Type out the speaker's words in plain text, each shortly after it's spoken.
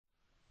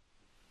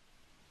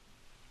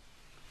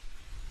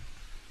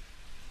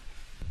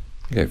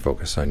Okay,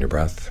 focus on your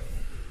breath.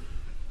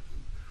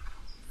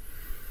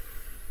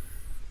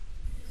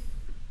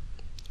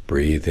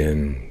 Breathe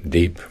in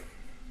deep.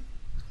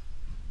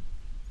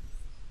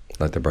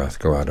 Let the breath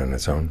go out on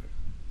its own.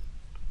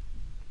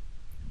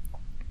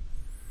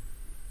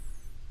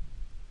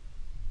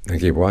 And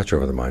keep watch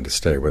over the mind to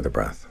stay with the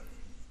breath.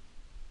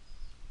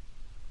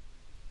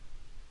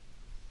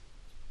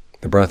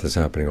 The breath is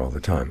happening all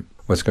the time.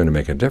 What's going to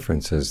make a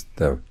difference is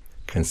the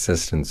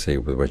consistency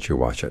with which you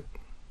watch it.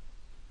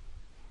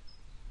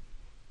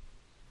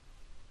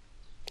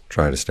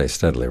 Try to stay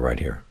steadily right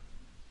here.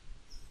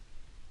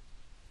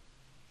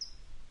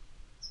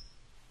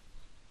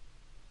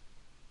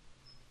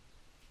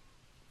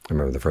 I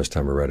remember the first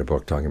time I read a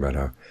book talking about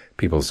how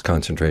people's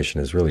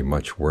concentration is really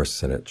much worse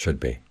than it should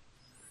be.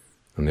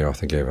 And the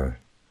author gave an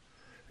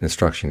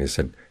instruction. He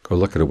said, go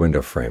look at a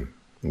window frame,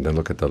 and then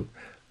look at the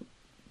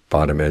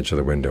bottom edge of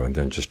the window, and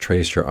then just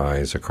trace your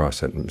eyes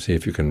across it and see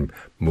if you can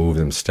move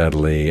them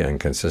steadily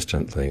and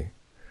consistently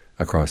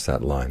across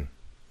that line.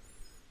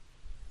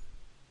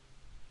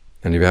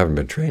 And if you haven't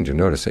been trained, you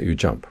notice that you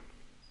jump.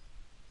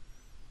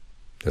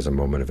 There's a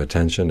moment of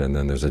attention, and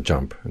then there's a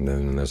jump, and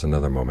then there's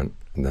another moment,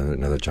 and then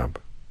another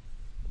jump.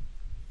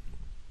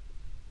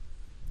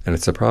 And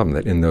it's the problem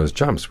that in those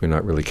jumps we're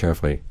not really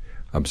carefully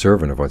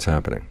observant of what's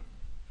happening.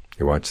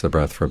 You watch the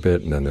breath for a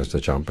bit, and then there's the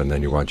jump, and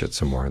then you watch it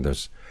some more, and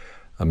there's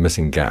a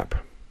missing gap.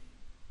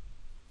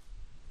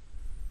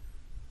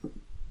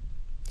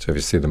 So if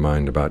you see the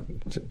mind about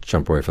to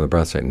jump away from the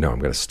breath, say, no, I'm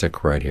going to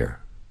stick right here.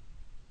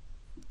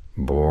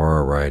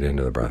 Bore right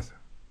into the breath.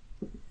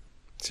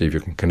 See if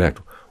you can connect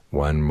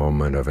one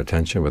moment of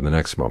attention with the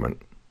next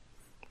moment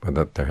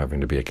without there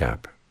having to be a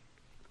gap.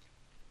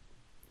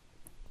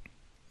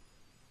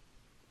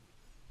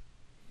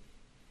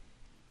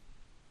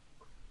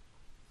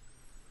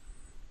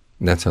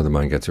 And that's how the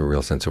mind gets a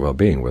real sense of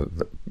well-being,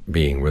 with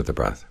being with the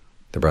breath.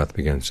 The breath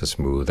begins to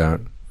smooth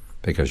out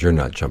because you're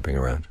not jumping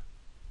around.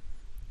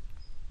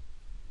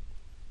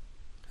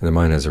 And the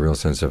mind has a real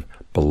sense of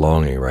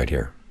belonging right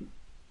here.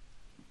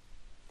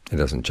 It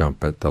doesn't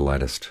jump at the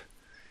lightest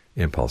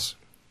impulse.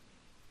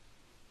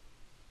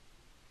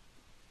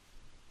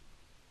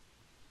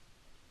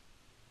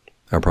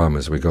 Our problem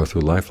is we go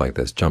through life like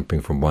this, jumping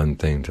from one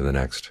thing to the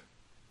next.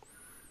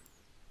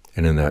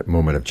 And in that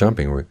moment of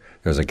jumping,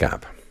 there's a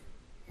gap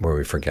where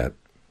we forget.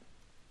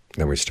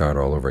 Then we start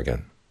all over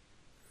again.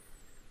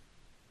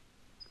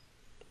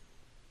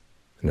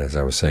 And as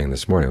I was saying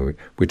this morning,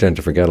 we tend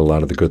to forget a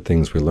lot of the good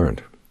things we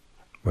learned.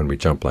 When we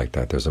jump like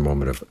that, there's a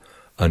moment of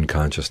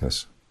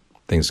unconsciousness.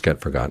 Things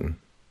get forgotten.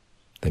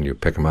 Then you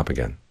pick them up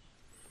again.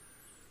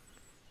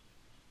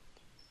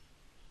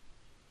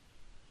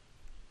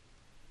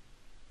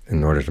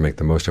 In order to make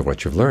the most of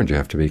what you've learned, you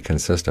have to be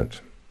consistent,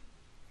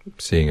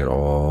 seeing it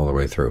all the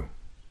way through.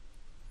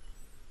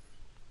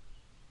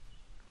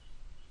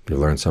 You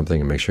learn something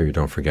and make sure you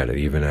don't forget it,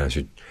 even as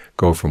you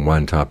go from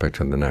one topic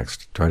to the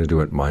next. Try to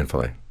do it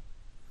mindfully,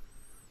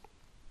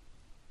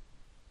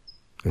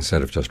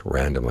 instead of just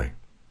randomly.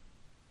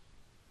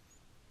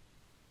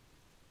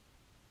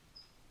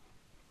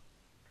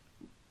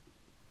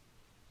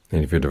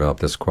 And if you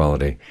develop this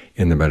quality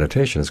in the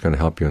meditation, it's going to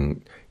help you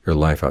in your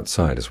life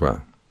outside as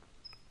well.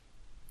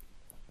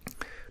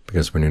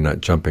 Because when you're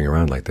not jumping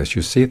around like this,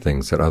 you see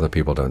things that other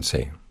people don't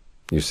see.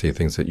 You see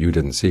things that you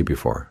didn't see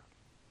before.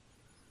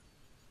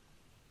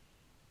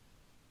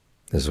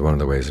 This is one of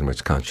the ways in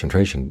which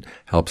concentration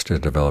helps to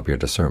develop your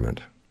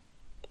discernment.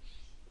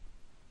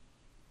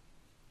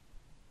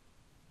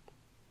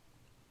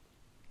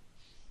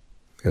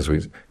 Because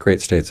we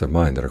create states of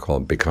mind that are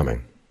called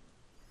becoming.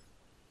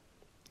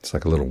 It's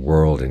like a little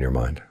world in your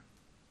mind.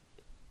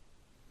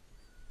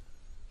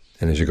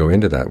 And as you go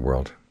into that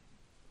world,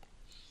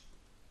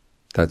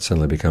 that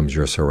suddenly becomes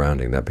your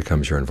surrounding, that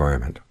becomes your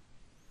environment.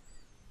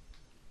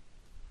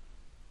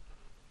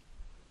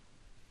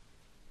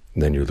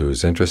 And then you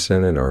lose interest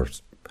in it, or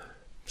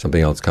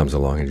something else comes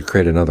along and you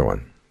create another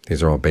one.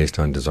 These are all based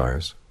on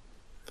desires.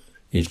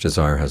 Each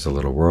desire has a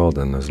little world,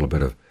 and there's a little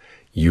bit of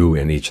you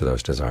in each of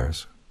those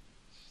desires.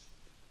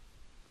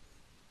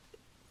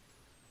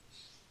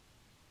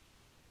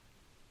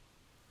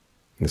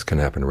 This can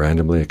happen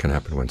randomly. It can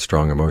happen when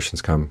strong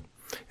emotions come.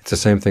 It's the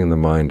same thing the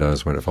mind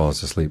does when it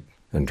falls asleep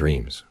and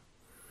dreams.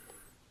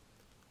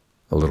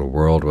 A little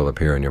world will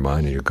appear in your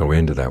mind, and you go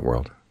into that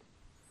world.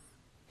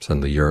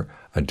 Suddenly you're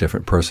a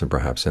different person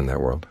perhaps in that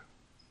world.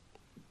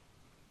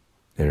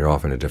 And you're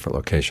often in a different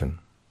location.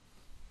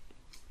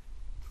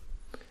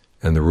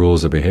 And the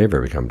rules of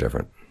behavior become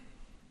different.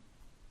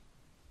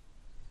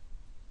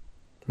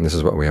 And this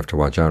is what we have to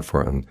watch out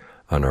for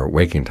on our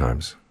waking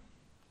times.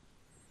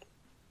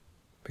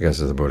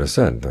 Because as the Buddha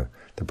said,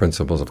 the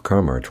principles of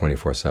karma are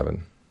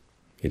 24/7.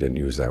 He didn't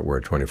use that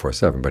word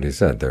 24/7, but he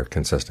said they're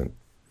consistent.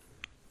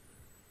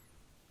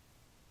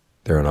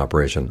 They're in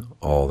operation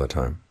all the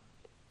time.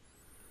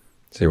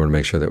 So you want to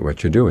make sure that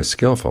what you do is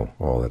skillful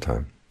all the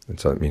time. And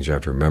so it means you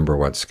have to remember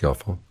what's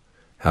skillful,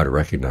 how to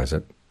recognize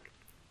it,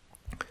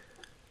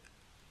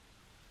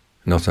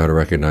 and also how to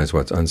recognize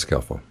what's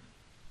unskillful.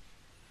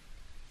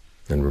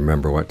 And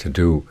remember what to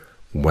do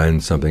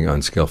when something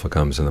unskillful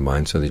comes in the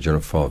mind so that you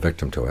don't fall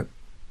victim to it.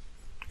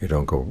 You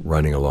don't go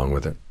running along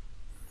with it.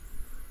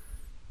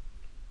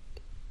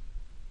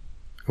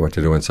 What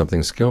to do when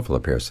something skillful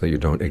appears so that you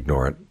don't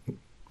ignore it,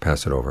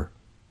 pass it over.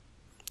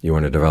 You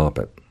want to develop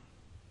it.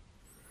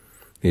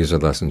 These are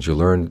lessons you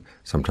learn,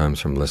 sometimes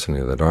from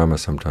listening to the Dharma,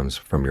 sometimes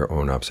from your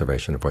own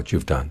observation of what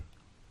you've done.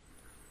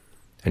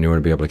 And you want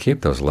to be able to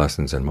keep those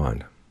lessons in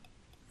mind,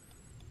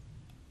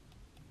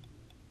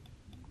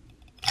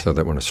 so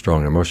that when a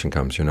strong emotion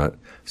comes, you're not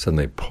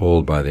suddenly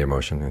pulled by the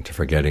emotion into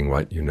forgetting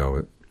what you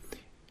know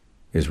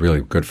is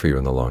really good for you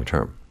in the long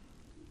term.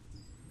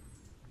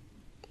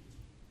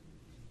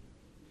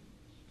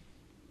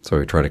 So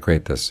we try to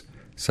create this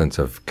sense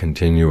of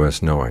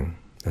continuous knowing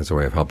as a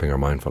way of helping our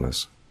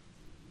mindfulness.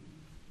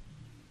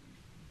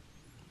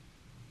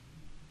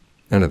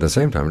 And at the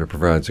same time, it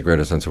provides a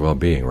greater sense of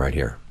well-being right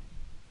here.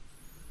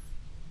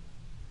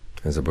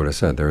 As the Buddha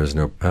said, there is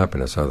no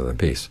happiness other than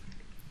peace.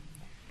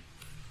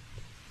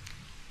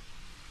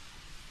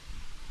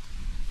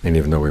 And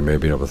even though we may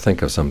be able to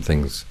think of some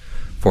things,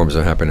 forms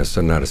of happiness that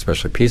are not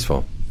especially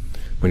peaceful,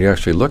 when you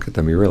actually look at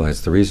them, you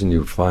realize the reason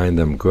you find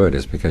them good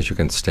is because you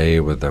can stay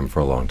with them for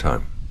a long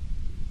time.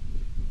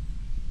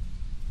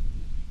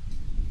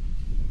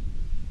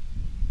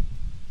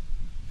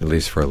 At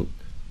least for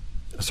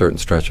a certain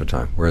stretch of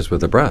time. Whereas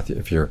with the breath,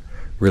 if you're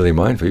really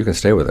mindful, you can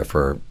stay with it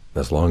for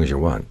as long as you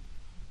want.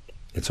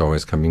 It's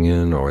always coming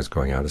in, always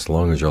going out. As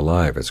long as you're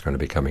alive, it's going to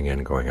be coming in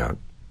and going out.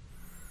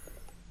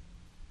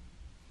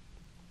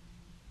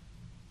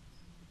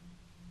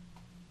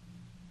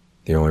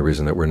 The only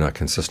reason that we're not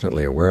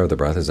consistently aware of the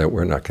breath is that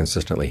we're not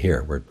consistently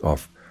here. We're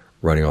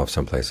running off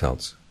someplace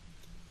else.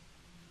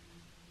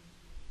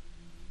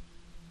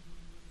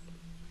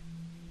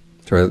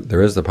 So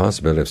there is the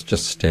possibility of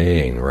just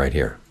staying right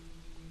here.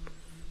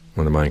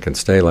 When the mind can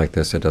stay like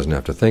this, it doesn't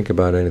have to think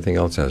about anything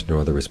else, it has no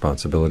other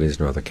responsibilities,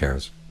 no other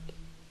cares.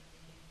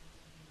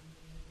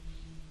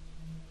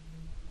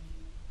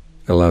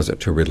 It allows it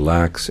to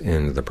relax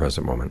in the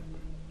present moment.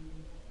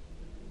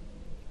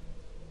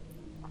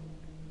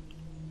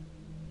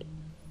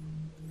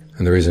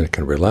 And the reason it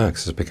can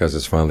relax is because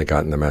it's finally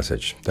gotten the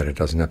message that it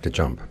doesn't have to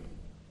jump.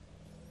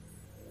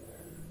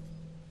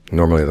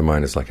 Normally the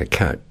mind is like a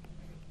cat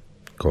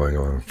going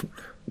on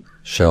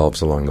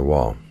shelves along the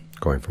wall,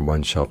 going from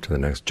one shelf to the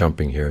next,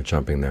 jumping here,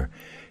 jumping there.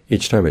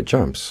 Each time it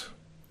jumps,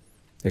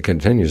 it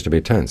continues to be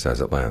tense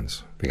as it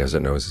lands, because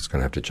it knows it's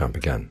going to have to jump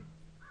again.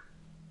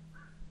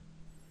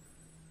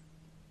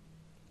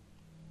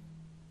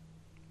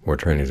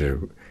 What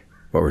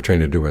we're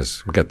trained to do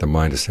is get the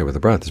mind to stay with the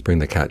breath, is bring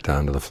the cat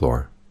down to the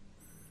floor,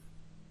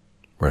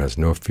 where it has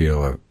no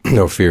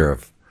fear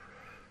of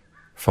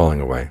falling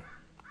away.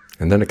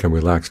 And then it can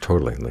relax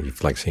totally.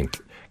 You've like seen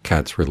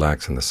cats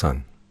relax in the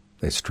sun.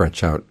 They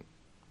stretch out.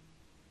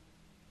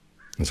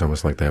 It's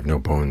almost like they have no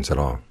bones at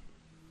all.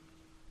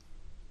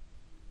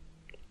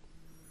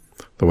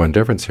 The one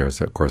difference here is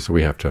that, of course,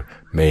 we have to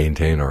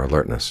maintain our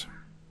alertness,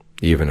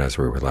 even as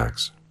we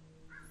relax.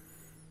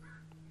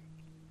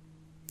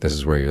 This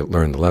is where you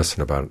learn the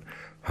lesson about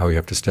how you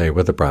have to stay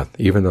with the breath.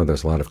 Even though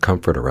there's a lot of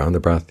comfort around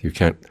the breath, you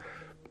can't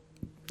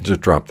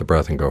just drop the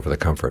breath and go for the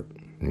comfort.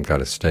 You've got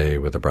to stay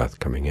with the breath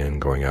coming in,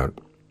 going out,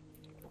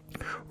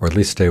 or at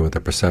least stay with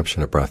the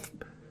perception of breath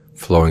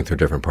flowing through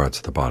different parts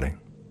of the body.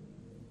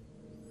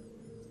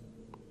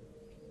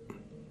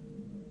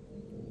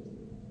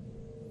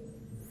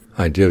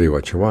 Ideally,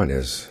 what you want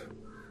is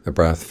the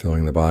breath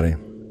filling the body,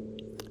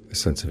 a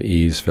sense of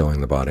ease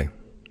filling the body,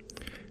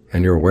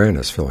 and your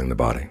awareness filling the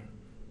body,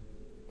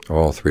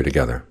 all three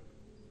together.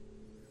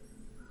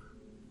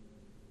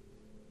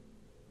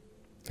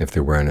 If the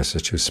awareness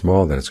is too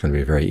small, then it's going to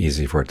be very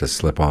easy for it to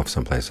slip off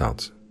someplace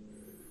else.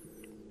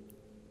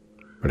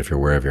 But if you're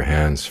aware of your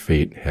hands,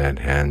 feet,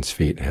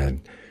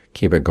 head,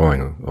 keep it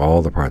going,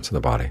 all the parts of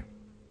the body.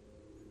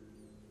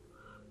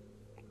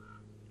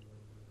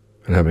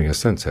 And having a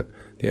sense that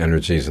the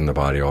energies in the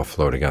body all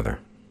flow together.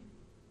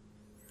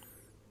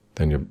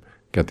 Then you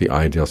get the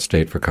ideal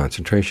state for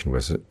concentration,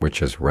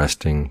 which is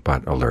resting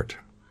but alert.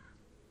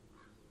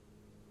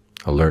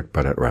 Alert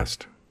but at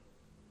rest.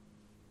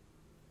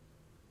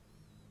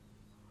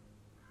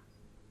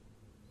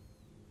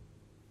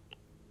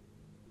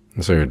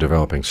 And so you're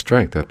developing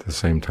strength at the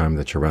same time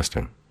that you're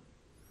resting.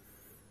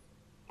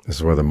 This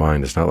is where the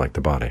mind is not like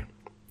the body.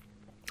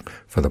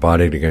 For the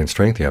body to gain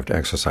strength, you have to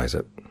exercise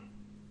it. You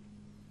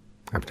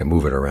have to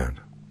move it around.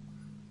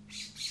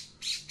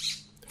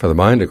 For the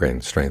mind to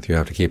gain strength, you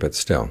have to keep it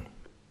still.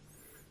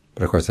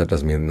 But of course that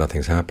doesn't mean that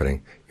nothing's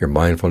happening. Your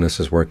mindfulness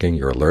is working,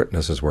 your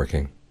alertness is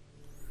working.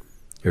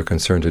 You're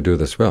concerned to do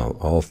this well.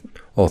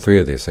 All three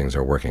of these things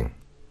are working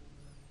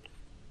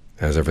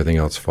as everything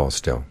else falls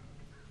still.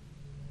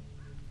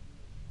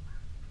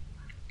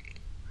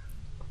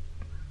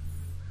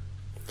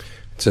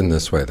 It's in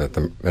this way that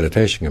the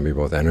meditation can be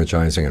both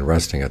energizing and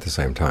resting at the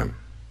same time.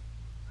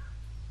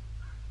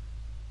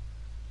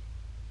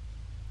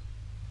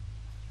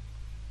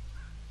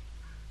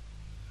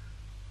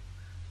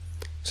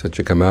 So that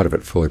you come out of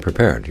it fully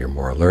prepared. You're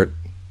more alert,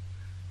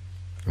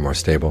 and more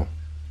stable.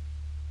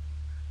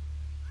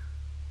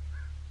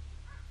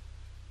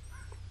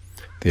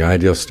 The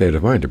ideal state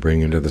of mind to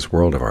bring into this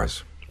world of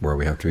ours, where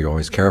we have to be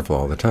always careful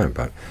all the time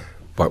about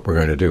what we're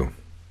going to do.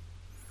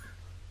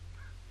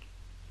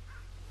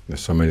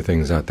 There's so many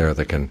things out there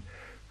that can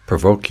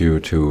provoke you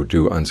to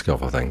do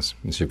unskillful things.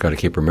 And so you've got to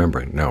keep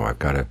remembering, no, I've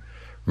got to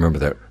remember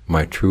that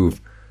my true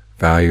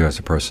value as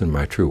a person,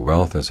 my true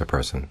wealth as a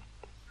person,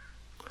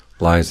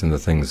 lies in the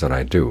things that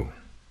I do.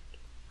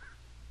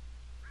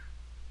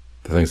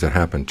 The things that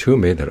happen to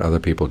me, that other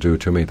people do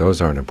to me,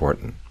 those aren't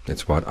important.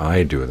 It's what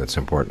I do that's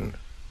important.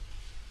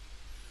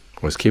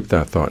 Always keep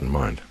that thought in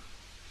mind.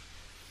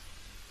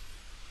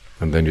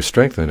 And then you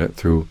strengthen it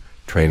through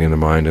training the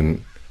mind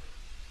in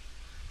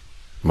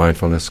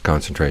mindfulness,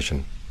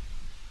 concentration.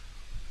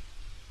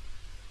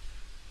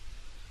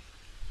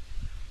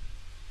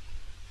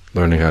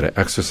 Learning how to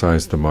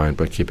exercise the mind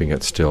by keeping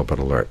it still but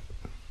alert.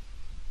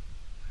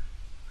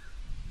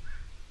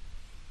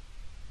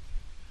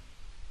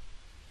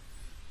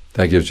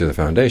 That gives you the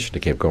foundation to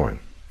keep going,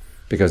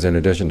 because in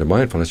addition to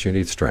mindfulness, you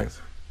need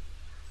strength.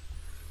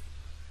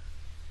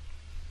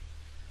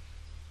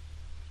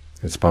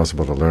 It's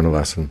possible to learn a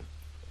lesson.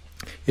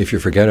 If you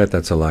forget it,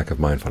 that's a lack of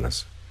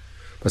mindfulness.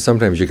 But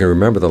sometimes you can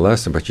remember the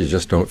lesson, but you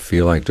just don't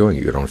feel like doing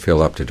it. You don't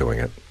feel up to doing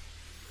it.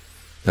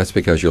 That's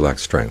because you lack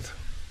strength.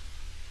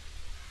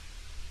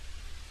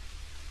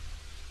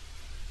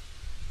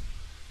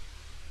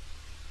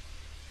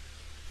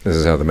 This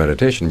is how the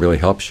meditation really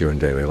helps you in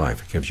daily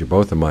life. It gives you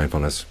both the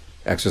mindfulness,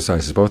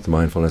 exercises both the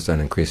mindfulness,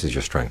 and increases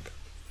your strength.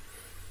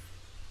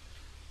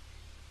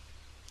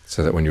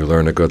 So that when you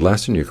learn a good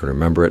lesson, you can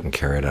remember it and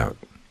carry it out.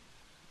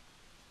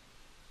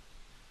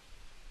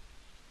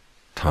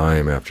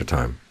 Time after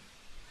time.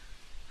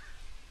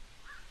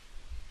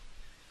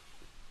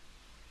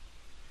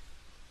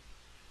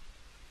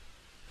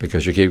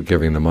 Because you keep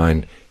giving the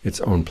mind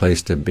its own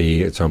place to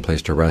be, its own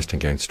place to rest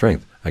and gain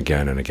strength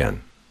again and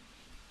again.